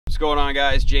going on,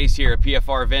 guys? Jace here at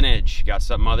P.F.R. Vintage. Got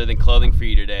something other than clothing for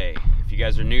you today. If you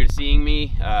guys are new to seeing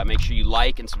me, make sure you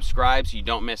like and subscribe so you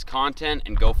don't miss content,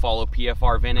 and go follow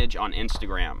P.F.R. Vintage on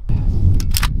Instagram.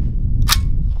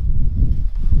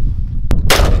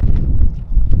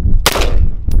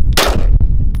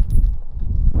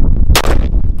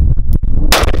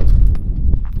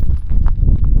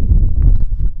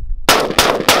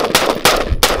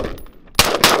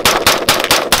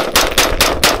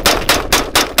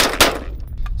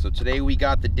 So today we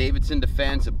got the Davidson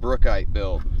Defense Brookite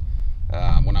build.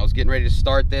 When I was getting ready to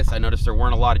start this, I noticed there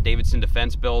weren't a lot of Davidson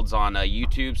Defense builds on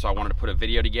YouTube, so I wanted to put a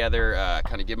video together,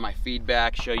 kind of give my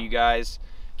feedback, show you guys,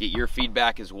 get your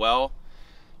feedback as well.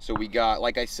 So we got,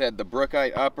 like I said, the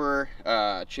Brookite upper,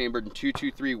 chambered in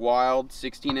 223 Wylde,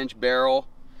 16-inch barrel.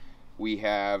 We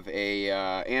have a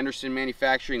Anderson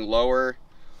Manufacturing lower.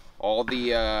 All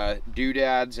the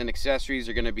doodads and accessories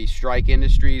are going to be Strike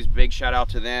Industries. Big shout out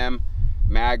to them.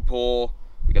 Magpul.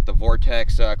 We got the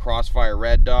Vortex Crossfire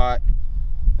red dot.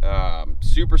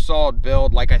 Super solid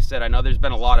build. Like I said, I know there's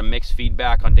been a lot of mixed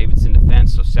feedback on Davidson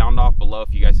Defense, so sound off below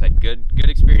if you guys had good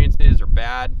experiences or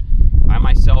bad. I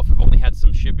myself have only had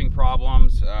some shipping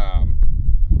problems.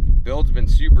 Build's been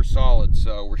super solid,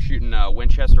 so we're shooting a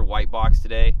Winchester white box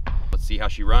today. Let's see how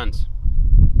she runs.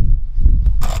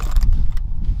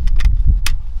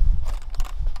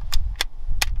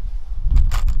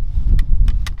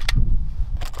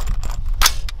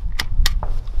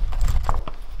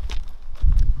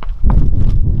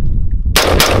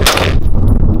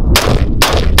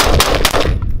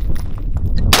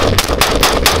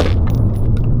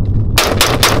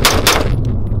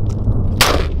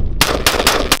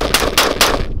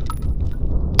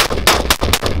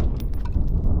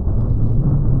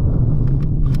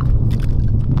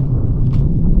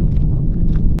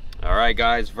 Alright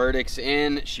guys, verdict's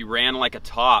in. She ran like a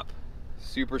top.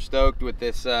 Super stoked with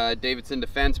this Davidson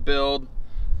Defense build.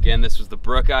 Again, this was the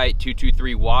Brookite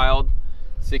 223 Wylde,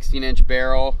 16-inch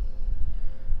barrel.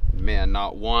 Man,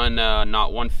 not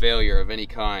one failure of any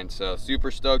kind. So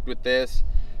super stoked with this.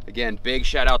 Again, big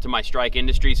shout out to my Strike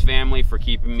Industries family for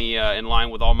keeping me in line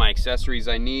with all my accessories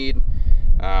I need.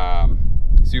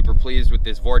 Super pleased with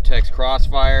this Vortex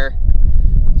Crossfire.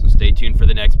 So stay tuned for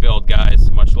the next build, guys.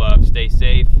 Much love, stay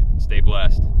safe, stay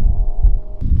blessed.